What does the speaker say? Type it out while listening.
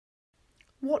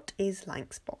What is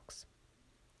Lancsbox?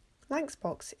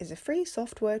 Lancsbox is a free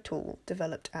software tool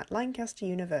developed at Lancaster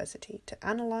University to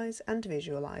analyse and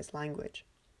visualise language.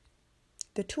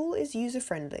 The tool is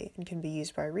user-friendly and can be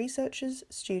used by researchers,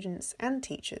 students and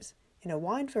teachers in a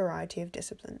wide variety of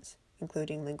disciplines,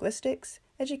 including linguistics,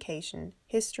 education,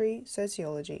 history,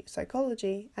 sociology,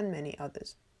 psychology and many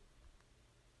others.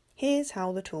 Here's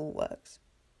how the tool works.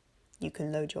 You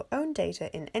can load your own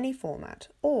data in any format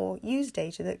or use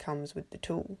data that comes with the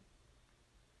tool.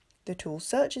 The tool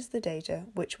searches the data,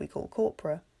 which we call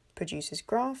corpora, produces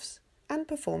graphs, and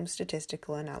performs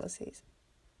statistical analyses.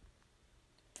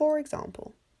 For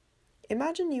example,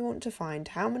 imagine you want to find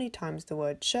how many times the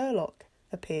word Sherlock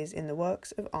appears in the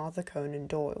works of Arthur Conan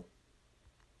Doyle.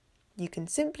 You can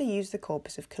simply use the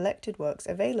corpus of collected works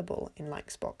available in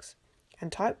Lancsbox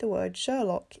and type the word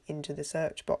Sherlock into the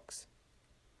search box.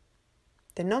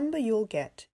 The number you'll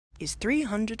get is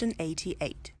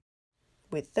 388,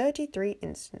 with 33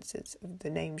 instances of the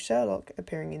name Sherlock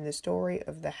appearing in the story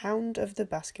of The Hound of the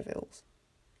Baskervilles.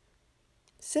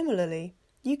 Similarly,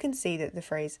 you can see that the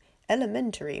phrase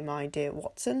 "elementary, my dear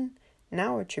Watson,"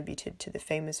 now attributed to the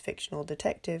famous fictional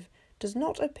detective, does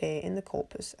not appear in the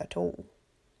corpus at all.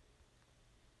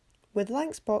 With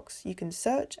Lancsbox, you can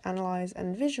search, analyse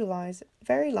and visualise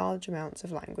very large amounts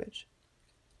of language.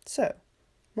 So,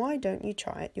 why don't you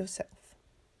try it yourself?